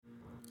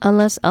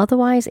Unless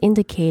otherwise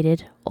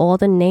indicated, all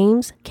the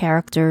names,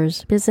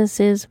 characters,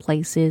 businesses,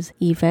 places,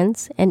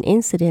 events, and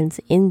incidents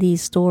in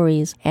these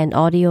stories and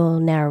audio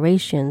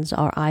narrations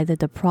are either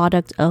the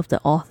product of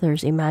the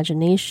author's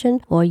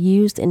imagination or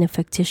used in a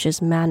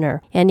fictitious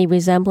manner. Any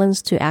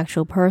resemblance to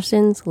actual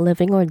persons,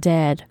 living or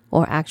dead,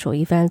 or actual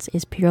events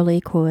is purely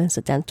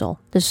coincidental.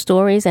 The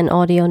stories and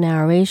audio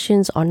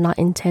narrations are not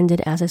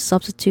intended as a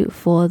substitute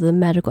for the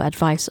medical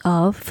advice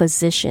of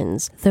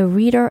physicians. The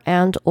reader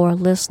and or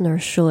listener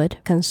should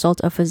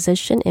consult a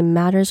physician in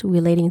matters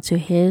relating to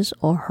his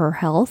or her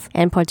health,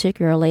 and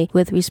particularly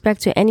with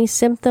respect to any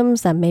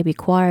symptoms that may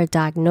require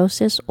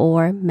diagnosis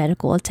or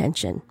medical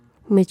attention.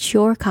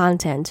 Mature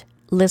content.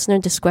 Listener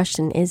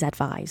discretion is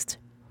advised.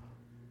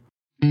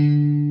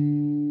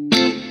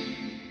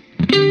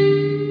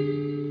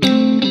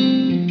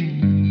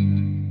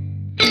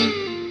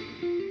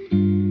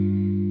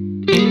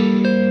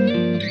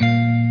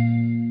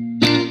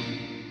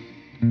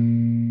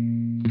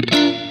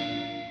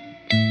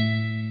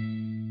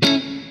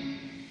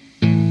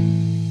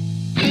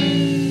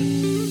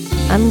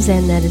 I'm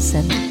Zen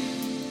Edison.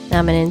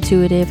 I'm an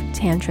intuitive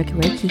tantric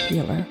Reiki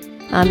healer.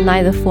 I'm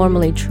neither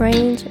formally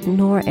trained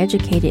nor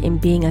educated in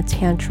being a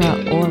Tantra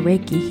or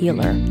Reiki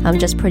healer. I'm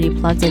just pretty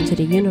plugged into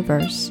the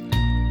universe.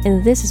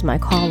 And this is my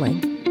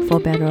calling, for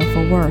better or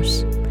for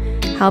worse.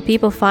 How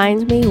people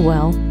find me?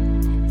 Well,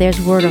 there's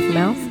word of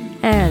mouth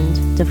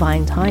and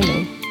divine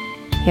timing.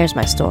 Here's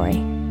my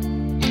story.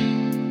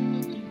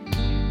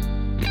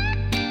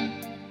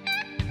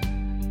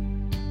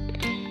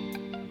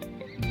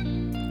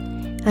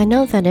 I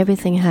know that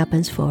everything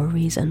happens for a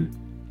reason,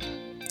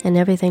 and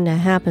everything that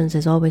happens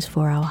is always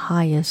for our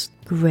highest,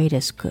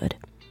 greatest good.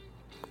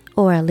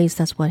 Or at least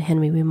that's what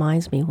Henry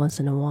reminds me once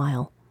in a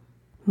while.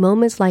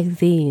 Moments like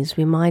these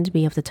remind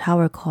me of the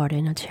Tower card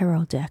in a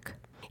tarot deck.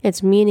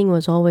 Its meaning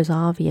was always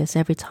obvious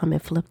every time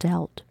it flipped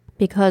out,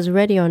 because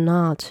ready or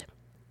not,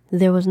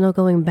 there was no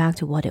going back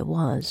to what it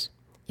was.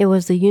 It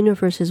was the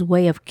universe's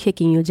way of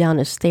kicking you down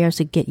the stairs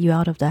to get you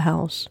out of the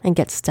house and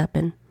get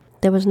stepping.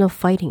 There was no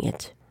fighting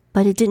it.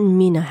 But it didn't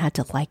mean I had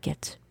to like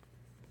it.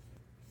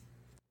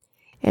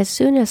 As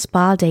soon as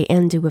spa day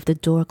ended with the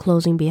door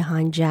closing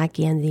behind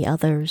Jackie and the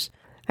others,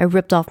 I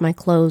ripped off my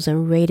clothes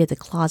and raided the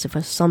closet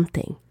for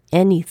something,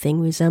 anything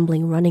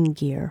resembling running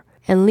gear,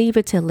 and leave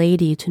it to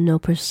Lady to know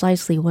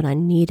precisely what I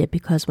needed,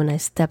 because when I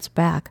stepped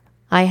back,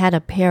 I had a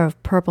pair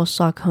of purple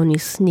Saucony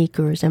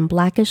sneakers and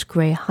blackish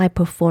gray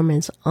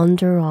high-performance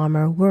Under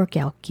Armour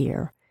workout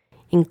gear,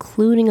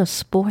 including a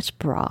sports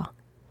bra.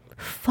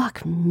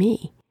 Fuck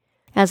me.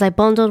 As I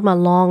bundled my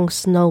long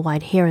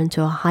snow-white hair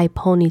into a high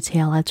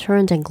ponytail, I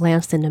turned and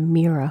glanced in the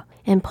mirror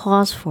and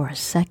paused for a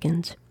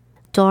second.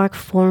 Dark,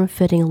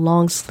 form-fitting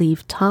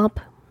long-sleeve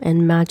top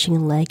and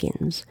matching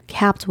leggings,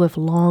 capped with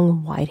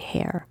long white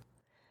hair.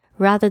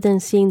 Rather than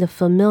seeing the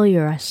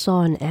familiar, I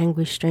saw an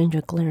angry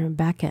stranger glaring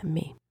back at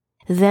me.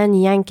 Then,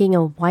 yanking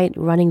a white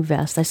running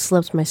vest, I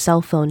slipped my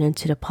cell phone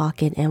into the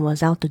pocket and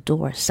was out the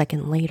door a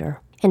second later,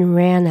 and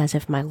ran as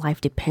if my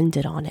life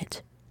depended on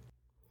it.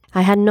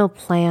 I had no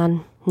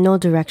plan, no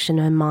direction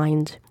in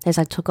mind as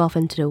I took off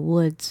into the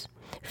woods.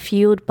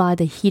 Fueled by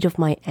the heat of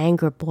my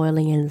anger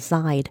boiling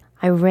inside,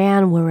 I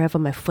ran wherever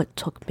my foot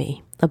took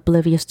me,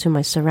 oblivious to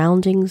my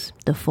surroundings,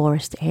 the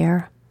forest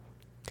air,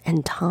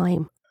 and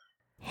time.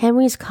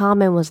 Henry's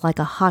comment was like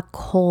a hot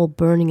coal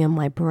burning in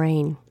my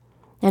brain,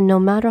 and no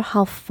matter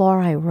how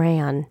far I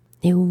ran,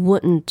 it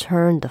wouldn't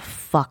turn the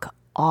fuck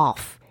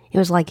off. It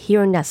was like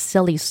hearing that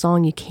silly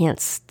song you can't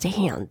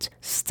stand,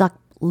 stuck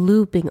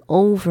looping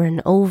over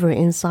and over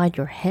inside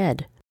your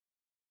head.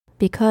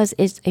 Because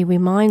it's a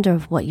reminder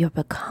of what you're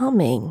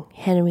becoming,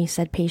 Henry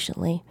said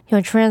patiently.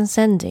 You're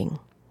transcending.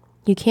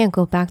 You can't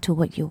go back to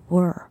what you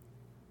were.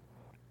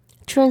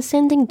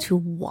 Transcending to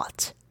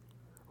what?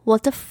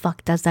 What the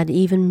fuck does that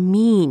even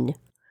mean?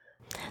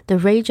 The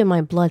rage in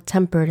my blood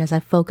tempered as I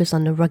focused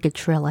on the rugged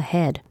trail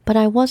ahead, but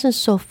I wasn't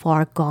so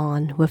far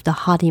gone with the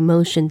hot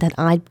emotion that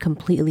I'd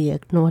completely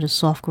ignore the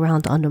soft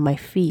ground under my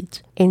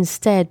feet.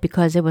 Instead,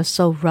 because it was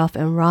so rough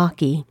and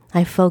rocky,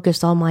 I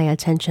focused all my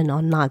attention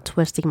on not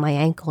twisting my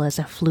ankle as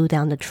I flew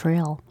down the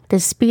trail. The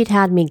speed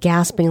had me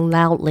gasping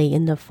loudly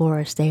in the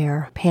forest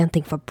air,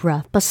 panting for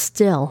breath, but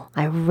still,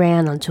 I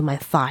ran until my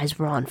thighs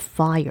were on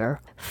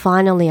fire.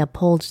 Finally, I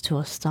pulled to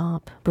a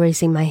stop,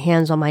 bracing my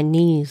hands on my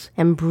knees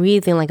and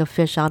breathing like a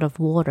fish out of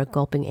water,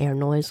 gulping air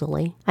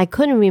noisily. I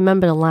couldn't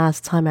remember the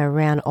last time I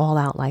ran all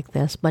out like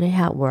this, but it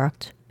had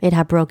worked. It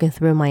had broken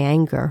through my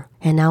anger,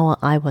 and now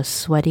I was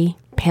sweaty,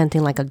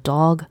 panting like a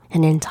dog,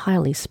 and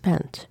entirely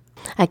spent.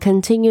 I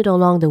continued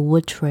along the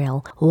wood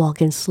trail,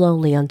 walking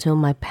slowly until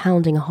my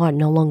pounding heart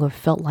no longer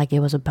felt like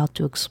it was about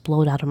to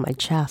explode out of my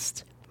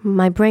chest.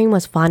 My brain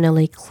was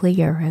finally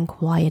clear and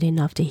quiet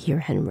enough to hear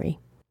Henry.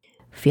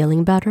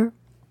 Feeling better?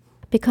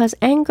 Because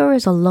anger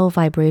is a low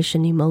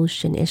vibration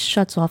emotion, it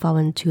shuts off our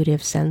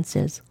intuitive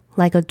senses,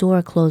 like a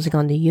door closing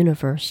on the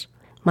universe.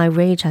 My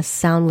rage has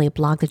soundly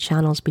blocked the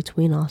channels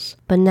between us,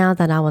 but now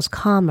that I was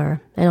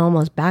calmer and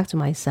almost back to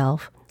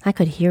myself, I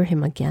could hear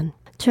him again.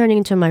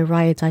 Turning to my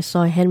right, I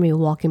saw Henry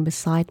walking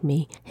beside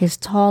me, his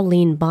tall,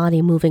 lean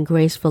body moving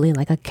gracefully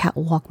like a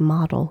catwalk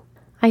model.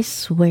 I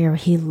swear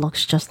he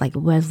looks just like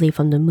Wesley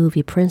from the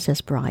movie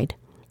Princess Bride.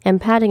 And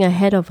padding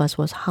ahead of us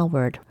was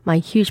Howard, my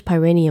huge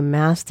Pyrenean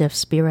Mastiff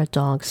spirit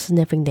dog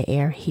sniffing the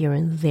air here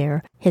and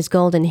there, his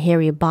golden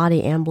hairy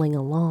body ambling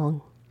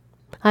along.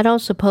 "I don't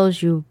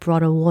suppose you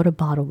brought a water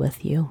bottle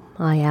with you?"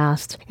 I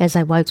asked, as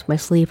I wiped my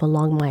sleeve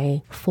along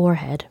my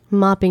forehead,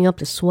 mopping up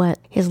the sweat.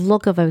 His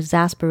look of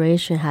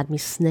exasperation had me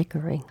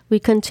snickering. We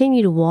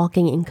continued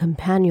walking in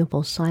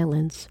companionable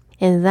silence,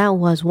 and that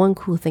was one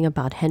cool thing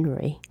about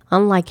Henry.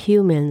 Unlike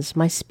humans,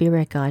 my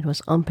spirit guide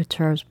was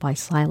unperturbed by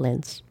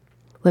silence.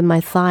 When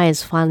my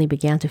thighs finally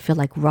began to feel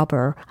like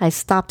rubber, I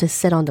stopped to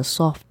sit on the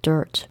soft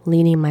dirt,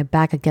 leaning my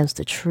back against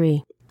a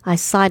tree. I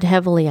sighed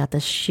heavily at the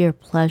sheer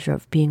pleasure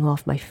of being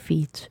off my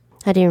feet.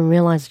 I didn't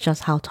realize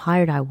just how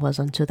tired I was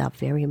until that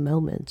very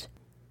moment.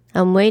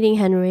 "I'm waiting,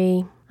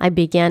 Henry," I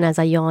began as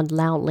I yawned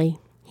loudly.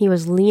 He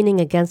was leaning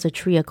against a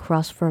tree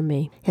across from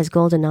me, his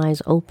golden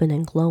eyes open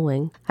and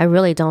glowing. I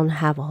really don't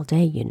have all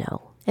day, you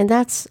know. And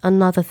that's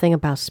another thing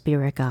about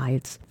spirit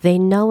guides. They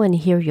know and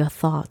hear your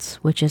thoughts,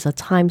 which is a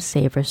time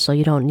saver so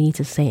you don't need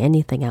to say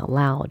anything out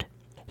loud.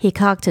 He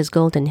cocked his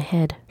golden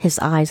head, his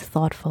eyes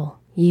thoughtful.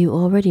 "You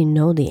already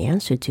know the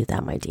answer to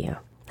that, my dear."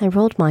 I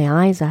rolled my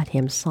eyes at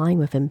him, sighing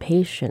with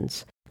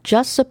impatience.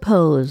 "Just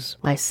suppose,"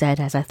 I said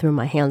as I threw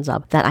my hands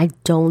up, "that I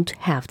don't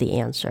have the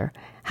answer.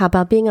 How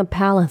about being a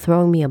pal and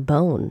throwing me a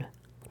bone?"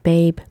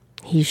 "Babe,"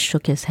 he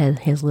shook his head,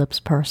 his lips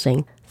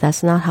pursing.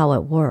 "That's not how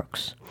it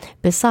works.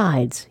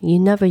 Besides, you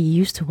never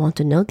used to want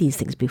to know these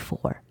things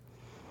before."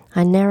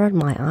 I narrowed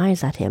my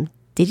eyes at him.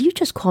 "Did you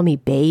just call me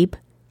babe?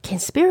 Can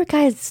spirit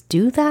guides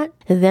do that?"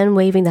 And then,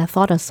 waving that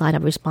thought aside, I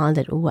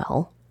responded,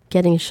 "Well,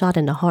 getting shot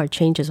in the heart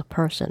changes a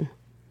person."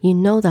 "You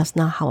know that's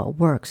not how it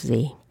works,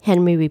 Z,"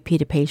 Henry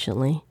repeated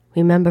patiently.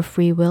 "Remember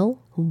free will?"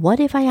 "What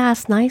if I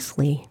asked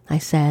nicely?" I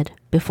said,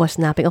 before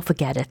snapping. "Oh,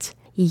 forget it."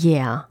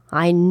 Yeah,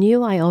 I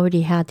knew I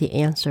already had the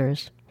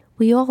answers.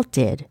 We all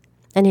did.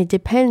 And it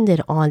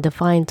depended on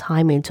divine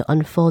timing to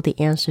unfold the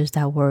answers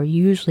that were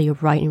usually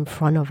right in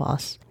front of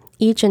us.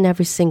 Each and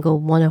every single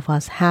one of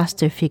us has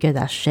to figure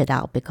that shit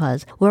out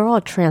because we're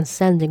all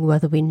transcending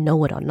whether we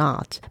know it or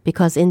not.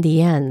 Because in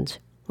the end,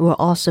 we're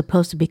all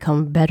supposed to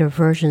become better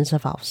versions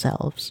of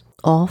ourselves,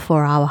 all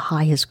for our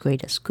highest,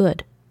 greatest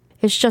good.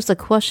 It's just a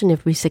question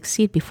if we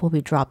succeed before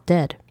we drop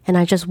dead. And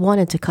I just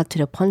wanted to cut to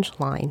the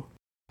punchline.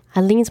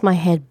 I leaned my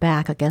head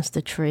back against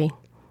the tree.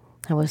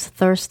 I was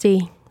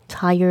thirsty,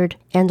 tired,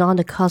 and on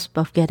the cusp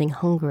of getting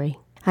hungry.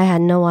 I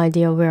had no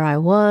idea where I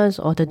was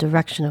or the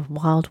direction of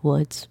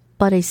Wildwoods,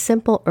 but a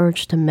simple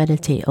urge to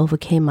meditate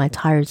overcame my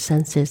tired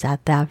senses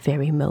at that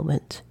very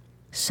moment.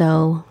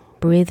 So,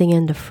 breathing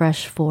in the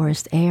fresh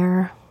forest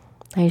air,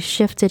 I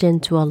shifted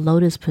into a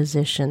lotus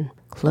position,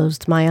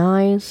 closed my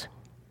eyes,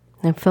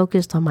 and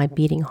focused on my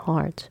beating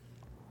heart.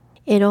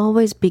 It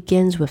always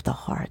begins with the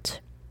heart,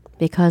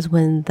 because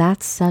when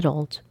that's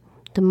settled,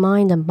 the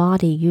mind and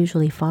body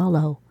usually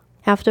follow.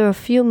 After a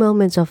few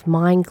moments of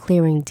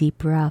mind-clearing deep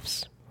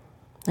breaths,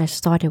 I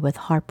started with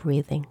heart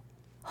breathing.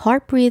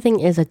 Heart breathing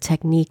is a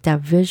technique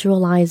that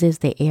visualizes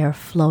the air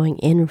flowing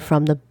in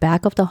from the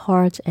back of the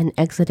heart and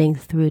exiting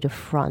through the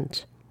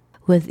front.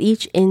 With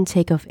each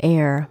intake of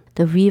air,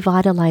 the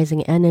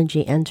revitalizing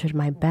energy entered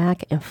my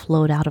back and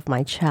flowed out of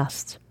my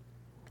chest.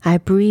 I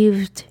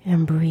breathed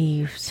and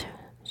breathed,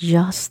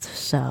 just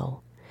so,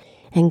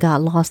 and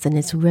got lost in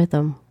its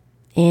rhythm,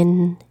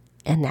 in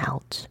and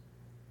out,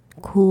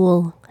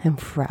 cool and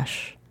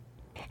fresh.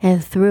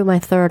 And through my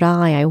third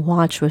eye, I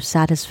watched with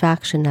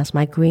satisfaction as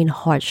my green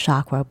heart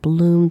chakra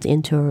bloomed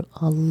into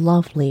a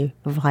lovely,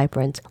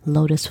 vibrant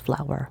lotus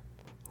flower.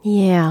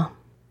 Yeah,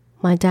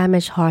 my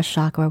damaged heart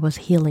chakra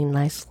was healing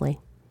nicely.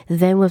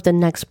 Then with the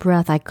next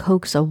breath, I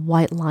coaxed a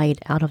white light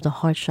out of the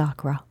heart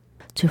chakra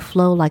to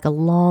flow like a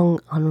long,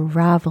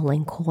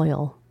 unraveling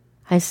coil.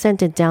 I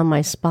sent it down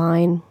my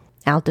spine,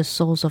 out the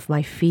soles of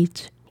my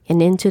feet,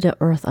 and into the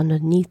earth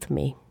underneath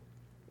me.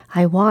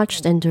 I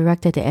watched and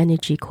directed the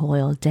energy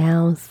coil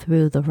down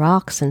through the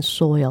rocks and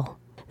soil,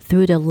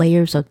 through the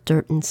layers of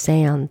dirt and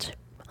sand,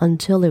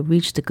 until it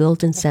reached the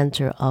golden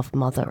center of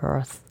Mother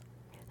Earth.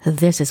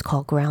 This is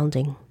called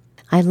grounding.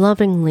 I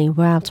lovingly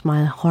wrapped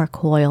my heart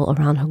coil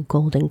around her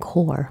golden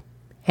core,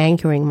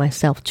 anchoring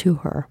myself to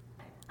her.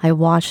 I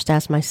watched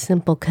as my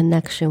simple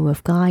connection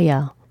with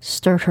Gaia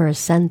stirred her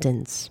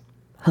ascendance,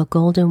 her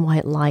golden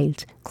white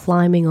light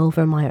climbing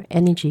over my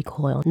energy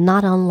coil,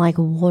 not unlike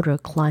water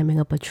climbing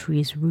up a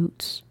tree's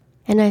roots.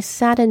 And I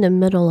sat in the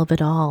middle of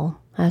it all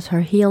as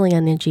her healing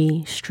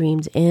energy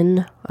streamed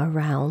in,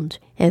 around,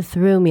 and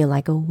through me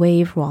like a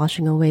wave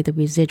washing away the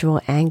residual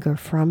anger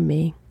from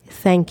me.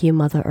 "Thank you,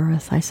 Mother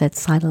Earth," I said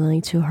silently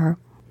to her.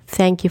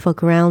 "Thank you for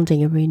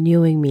grounding and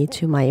renewing me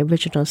to my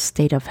original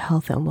state of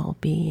health and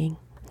well-being."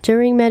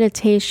 During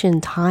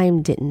meditation,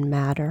 time didn't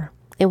matter.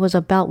 It was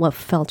about what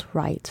felt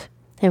right,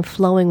 and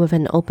flowing with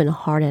an open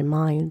heart and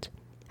mind.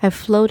 I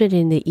floated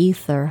in the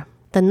ether,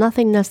 the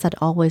nothingness that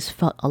always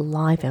felt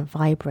alive and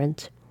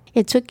vibrant.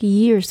 It took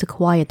years to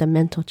quiet the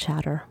mental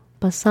chatter,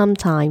 but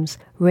sometimes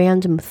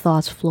random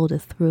thoughts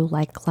floated through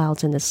like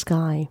clouds in the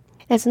sky.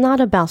 It's not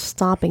about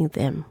stopping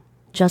them.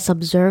 Just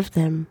observe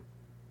them,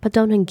 but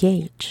don't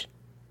engage.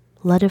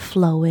 Let it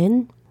flow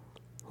in,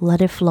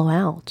 let it flow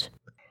out.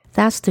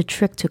 That's the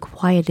trick to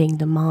quieting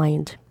the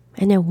mind,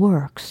 and it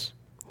works,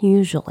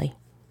 usually.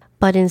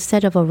 But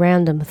instead of a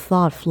random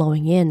thought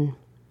flowing in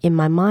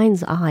my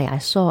mind's eye, I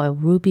saw a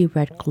ruby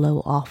red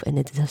glow off in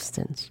the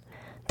distance.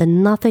 The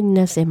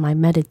nothingness in my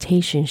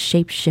meditation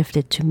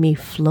shape-shifted to me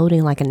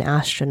floating like an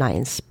astronaut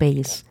in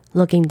space,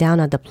 looking down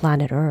at the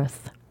planet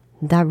Earth.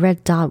 That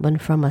red dot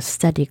went from a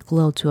steady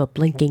glow to a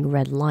blinking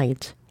red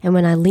light, and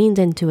when I leaned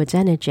into its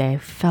energy, I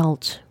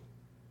felt...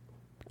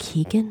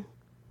 Keegan?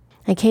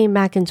 I came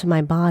back into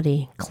my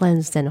body,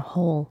 cleansed and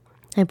whole.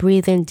 I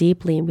breathed in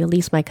deeply and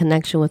released my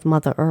connection with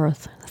Mother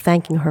Earth,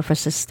 thanking her for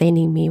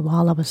sustaining me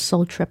while I was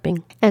soul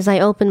tripping. As I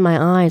opened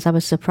my eyes, I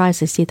was surprised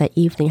to see that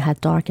evening had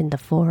darkened the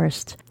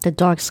forest, the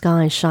dark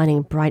sky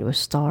shining bright with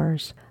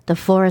stars. The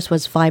forest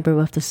was vibrant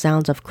with the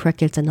sounds of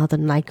crickets and other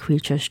night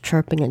creatures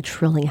chirping and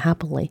trilling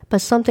happily,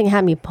 but something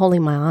had me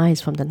pulling my eyes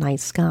from the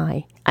night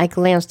sky. I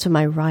glanced to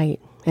my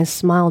right and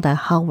smiled at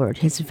Howard,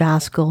 his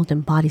vast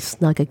golden body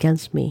snug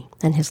against me,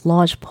 and his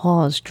large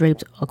paws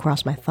draped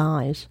across my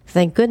thighs.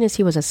 Thank goodness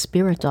he was a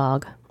spirit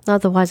dog,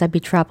 otherwise I'd be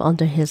trapped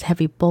under his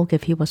heavy bulk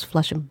if he was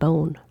flesh and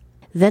bone.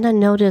 Then I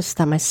noticed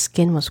that my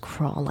skin was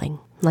crawling,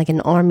 like an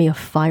army of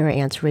fire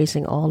ants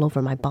racing all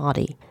over my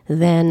body.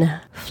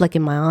 Then,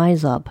 flicking my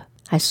eyes up,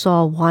 I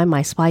saw why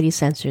my spidey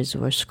sensors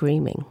were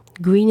screaming.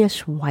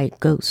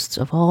 Greenish-white ghosts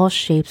of all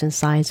shapes and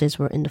sizes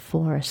were in the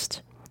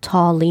forest.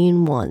 Tall,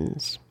 lean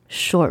ones,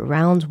 short,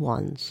 round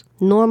ones,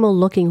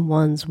 normal-looking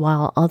ones,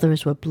 while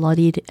others were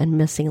bloodied and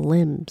missing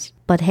limbs.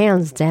 But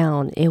hands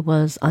down, it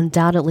was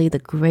undoubtedly the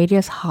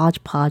greatest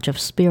hodgepodge of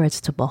spirits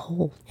to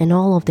behold, and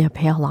all of their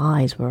pale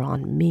eyes were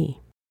on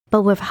me.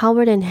 But with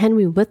Howard and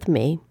Henry with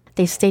me,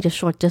 they stayed a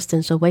short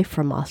distance away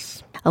from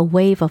us, a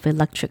wave of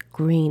electric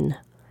green.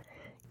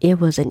 It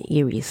was an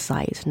eerie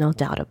sight, no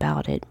doubt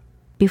about it.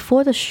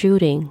 Before the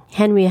shooting,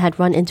 Henry had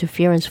run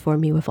interference for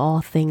me with all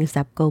things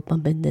that go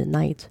bump in the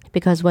night,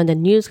 because when the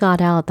news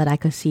got out that I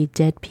could see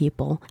dead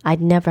people,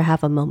 I'd never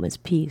have a moment's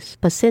peace.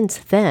 But since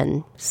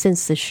then,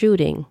 since the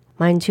shooting,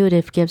 my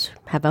intuitive gifts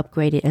have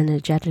upgraded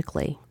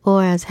energetically.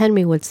 Or as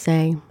Henry would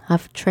say,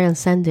 I've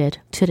transcended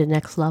to the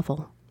next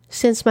level.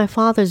 Since my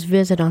father's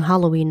visit on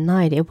Halloween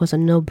night, it was a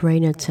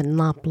no-brainer to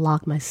not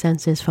block my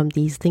senses from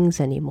these things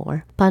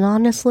anymore. But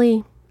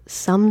honestly,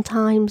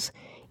 sometimes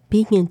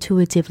being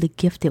intuitively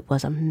gifted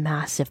was a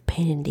massive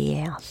pain in the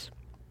ass.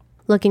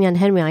 Looking at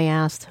Henry, I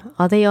asked,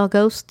 "Are they all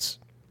ghosts?"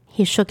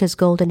 He shook his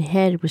golden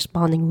head,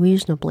 responding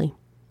reasonably,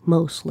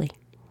 "Mostly."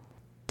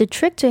 The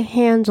trick to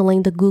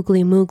handling the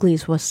googly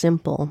mooglies was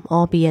simple,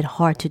 albeit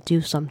hard to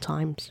do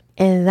sometimes.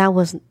 And that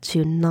was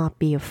to not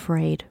be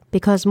afraid.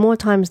 Because more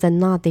times than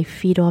not, they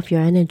feed off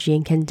your energy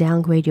and can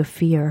downgrade your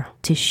fear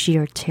to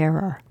sheer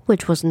terror,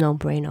 which was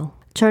no-brainer.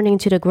 Turning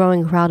to the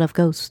growing crowd of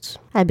ghosts,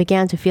 I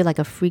began to feel like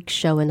a freak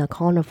show in a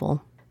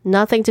carnival.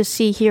 "Nothing to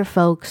see here,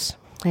 folks,"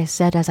 I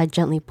said as I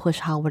gently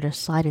pushed Howard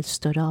aside and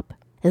stood up.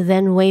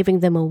 Then, waving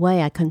them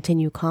away, I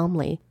continued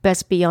calmly,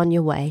 "Best be on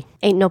your way.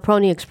 Ain't no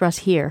Pony Express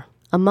here."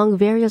 Among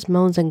various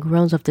moans and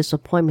groans of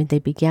disappointment, they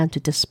began to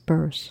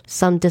disperse.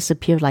 Some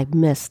disappeared like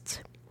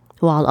mist,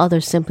 while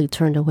others simply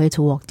turned away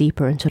to walk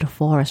deeper into the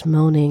forest,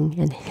 moaning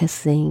and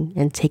hissing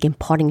and taking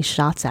parting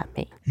shots at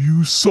me.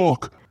 "You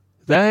suck."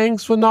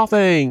 "Thanks for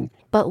nothing."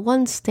 But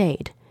one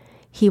stayed.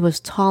 He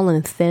was tall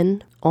and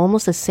thin,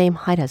 almost the same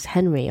height as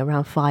Henry,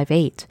 around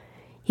 5'8".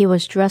 He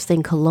was dressed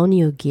in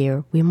colonial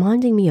gear,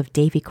 reminding me of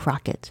Davy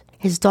Crockett.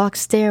 His dark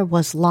stare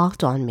was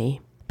locked on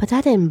me, but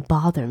that didn't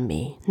bother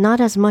me,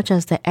 not as much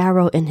as the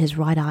arrow in his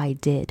right eye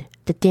did.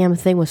 The damn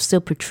thing was still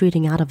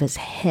protruding out of his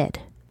head.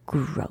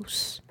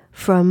 Gross.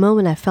 For a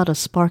moment I felt a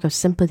spark of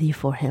sympathy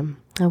for him.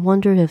 I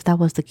wondered if that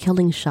was the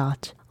killing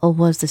shot, or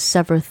was the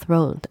severed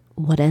throat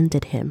what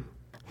ended him.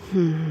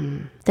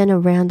 Then a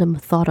random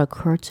thought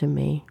occurred to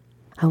me.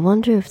 I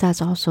wonder if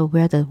that's also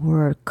where the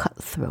word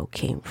cutthroat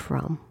came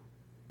from.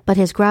 But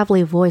his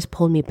gravelly voice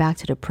pulled me back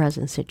to the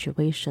present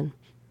situation.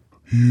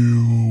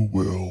 "You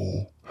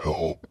will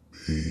help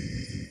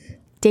me,"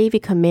 Davy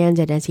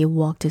commanded as he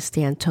walked to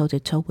stand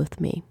toe-to-toe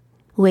with me.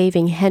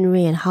 Waving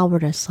Henry and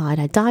Howard aside,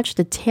 I dodged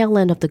the tail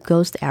end of the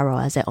ghost arrow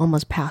as it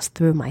almost passed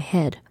through my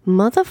head.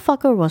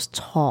 Motherfucker was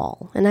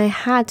tall, and I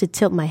had to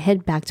tilt my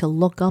head back to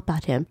look up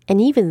at him,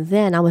 and even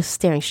then I was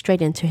staring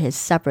straight into his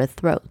severed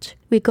throat.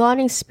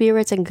 Regarding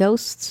spirits and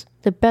ghosts,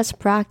 the best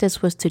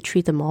practice was to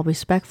treat them all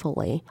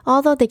respectfully.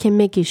 Although they can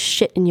make you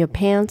shit in your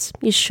pants,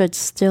 you should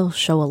still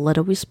show a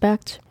little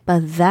respect.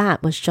 But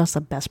that was just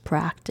a best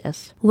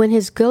practice. When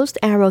his ghost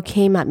arrow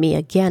came at me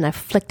again, I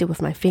flicked it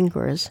with my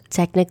fingers.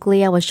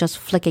 Technically, I was just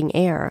flicking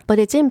air, but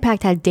its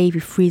impact had Davy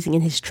freezing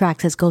in his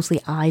tracks, his ghostly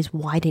eyes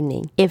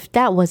widening. If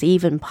that was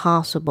even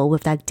possible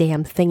with that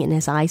damn thing in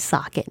his eye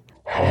socket.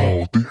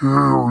 "How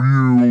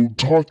dare you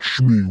touch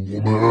me,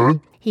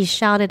 woman?" he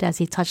shouted as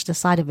he touched the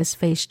side of his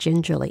face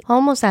gingerly,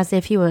 almost as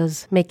if he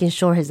was making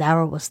sure his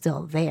arrow was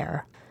still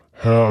there.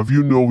 Have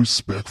you no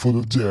respect for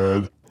the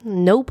dead?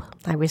 Nope,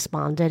 I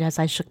responded as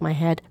I shook my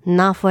head.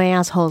 Not for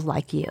assholes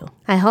like you.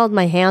 I held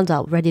my hand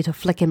out, ready to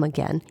flick him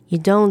again. You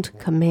don't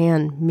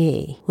command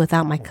me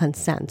without my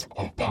consent.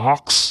 A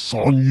pox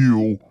on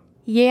you.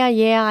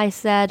 Yeah, I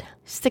said.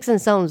 Sticks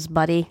and stones,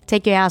 buddy.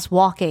 Take your ass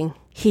walking.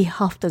 He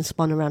huffed and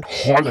spun around.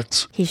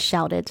 Harlot! He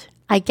shouted.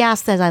 I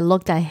gasped as I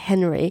looked at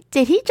Henry.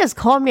 Did he just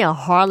call me a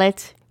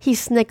harlot? He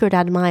snickered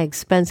at my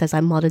expense as I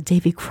muttered,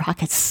 Davy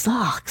Crockett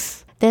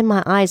sucks. Then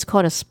my eyes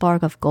caught a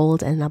spark of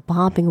gold and a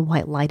bobbing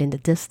white light in the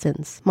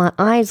distance. My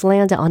eyes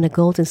landed on a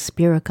golden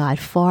spirit guide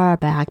far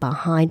back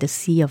behind the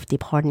sea of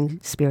departing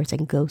spirits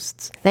and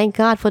ghosts. Thank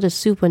God for the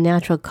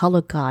supernatural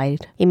color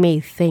guide. It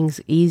made things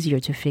easier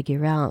to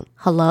figure out.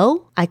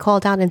 Hello? I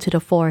called out into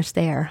the forest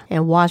air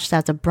and watched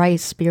as the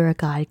bright spirit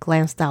guide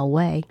glanced our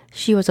way.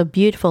 She was a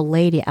beautiful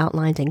lady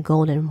outlined in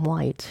gold and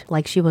white,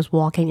 like she was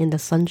walking in the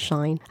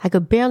sunshine. I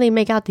could barely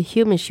make out the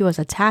human she was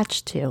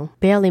attached to,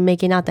 barely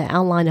making out the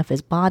outline of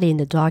his body in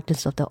the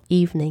darkness of the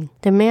evening.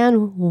 The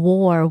man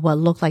wore what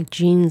looked like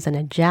jeans and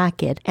a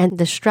jacket, and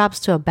the straps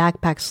to a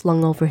backpack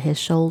slung over his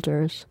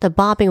shoulders. The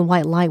bobbing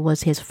white light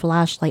was his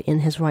flashlight in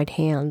his right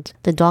hand.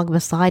 The dog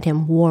beside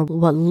him wore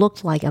what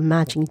looked like a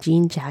matching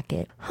jean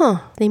jacket.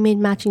 They made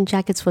matching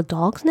jackets for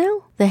dogs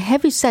now? The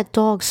heavy-set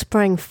dog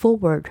sprang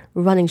forward,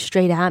 running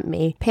straight at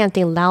me,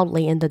 panting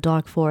loudly in the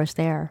dark forest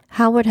air.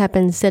 Howard had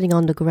been sitting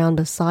on the ground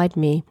beside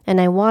me,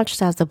 and I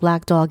watched as the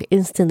black dog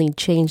instantly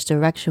changed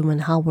direction when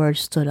Howard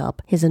stood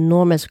up, his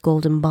enormous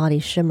golden body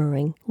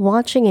shimmering.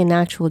 Watching an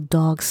actual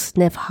dog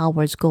sniff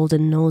Howard's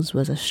golden nose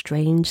was a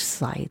strange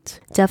sight.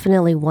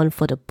 Definitely one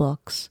for the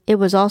books. It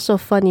was also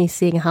funny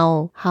seeing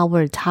how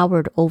Howard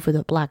towered over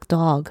the black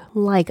dog,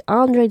 like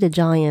Andre the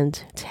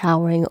Giant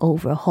towering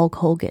over Hulk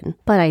Hogan.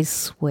 But I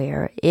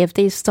swear, if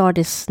they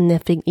started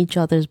sniffing each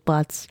other's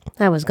butts,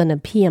 I was gonna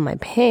pee in my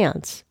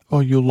pants.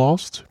 Are you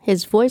lost?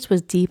 His voice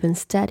was deep and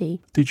steady.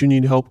 Did you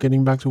need help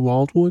getting back to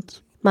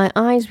Wildwoods? My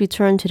eyes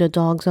returned to the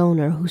dog's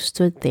owner who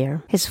stood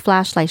there, his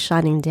flashlight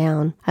shining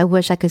down. I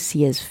wish I could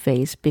see his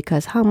face,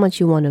 because how much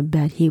you want to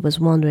bet he was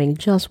wondering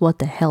just what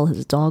the hell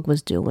his dog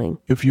was doing.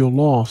 If you're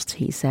lost,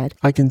 he said,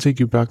 I can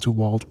take you back to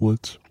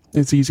Wildwoods.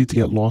 It's easy to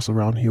get lost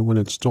around here when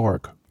it's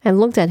dark. I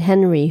looked at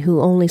Henry,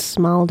 who only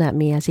smiled at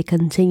me as he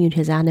continued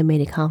his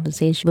animated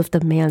conversation with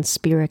the man's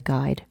spirit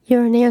guide.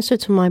 You're an answer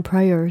to my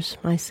prayers,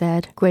 I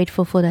said,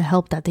 grateful for the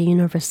help that the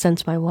universe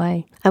sent my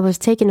way. I was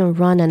taking a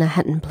run and I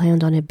hadn't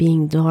planned on it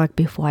being dark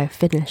before I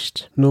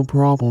finished. No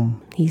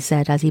problem, he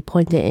said as he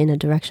pointed in a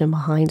direction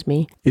behind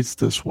me. It's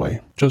this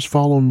way. Just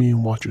follow me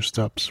and watch your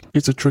steps.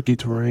 It's a tricky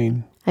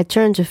terrain. I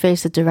turned to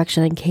face the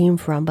direction I came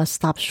from, but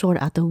stopped short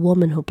at the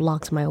woman who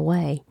blocked my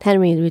way.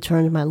 Henry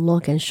returned my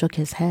look and shook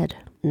his head.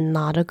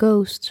 Not a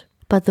ghost.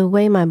 But the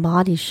way my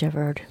body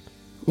shivered,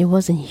 it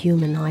wasn't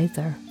human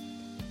either.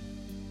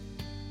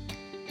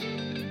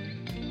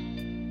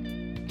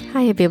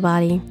 Hi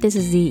everybody, this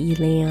is Z.E.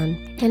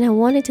 Leon, and I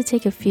wanted to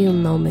take a few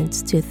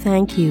moments to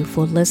thank you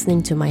for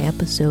listening to my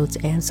episodes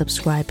and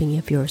subscribing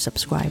if you're a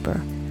subscriber.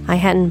 I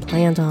hadn't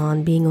planned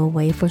on being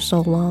away for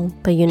so long,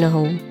 but you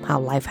know how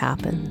life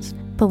happens.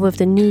 But with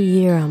the new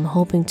year, I'm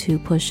hoping to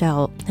push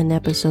out an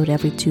episode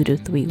every 2 to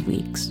 3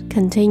 weeks,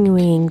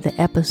 continuing the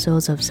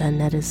episodes of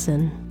Zen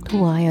Edison,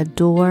 who I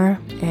adore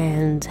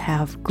and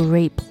have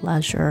great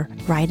pleasure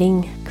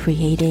writing,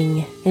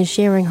 creating, and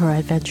sharing her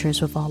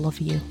adventures with all of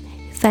you.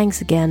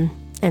 Thanks again,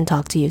 and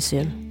talk to you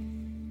soon.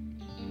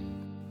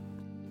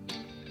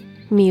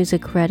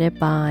 Music credit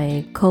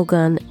by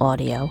Kogan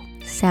Audio.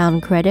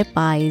 Sound credit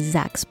by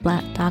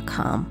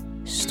ZachSplat.com.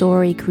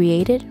 Story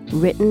created,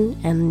 written,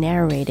 and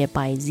narrated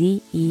by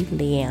Z.E.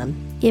 Leanne.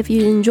 If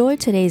you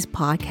enjoyed today's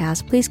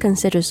podcast, please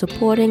consider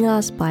supporting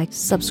us by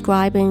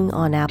subscribing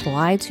on Apple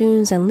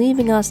iTunes and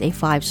leaving us a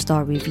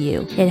 5-star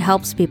review. It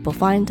helps people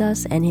find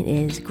us, and it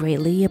is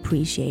greatly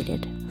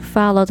appreciated.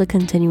 Follow the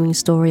continuing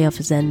story of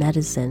Zen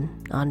Medicine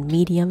on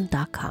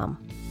Medium.com.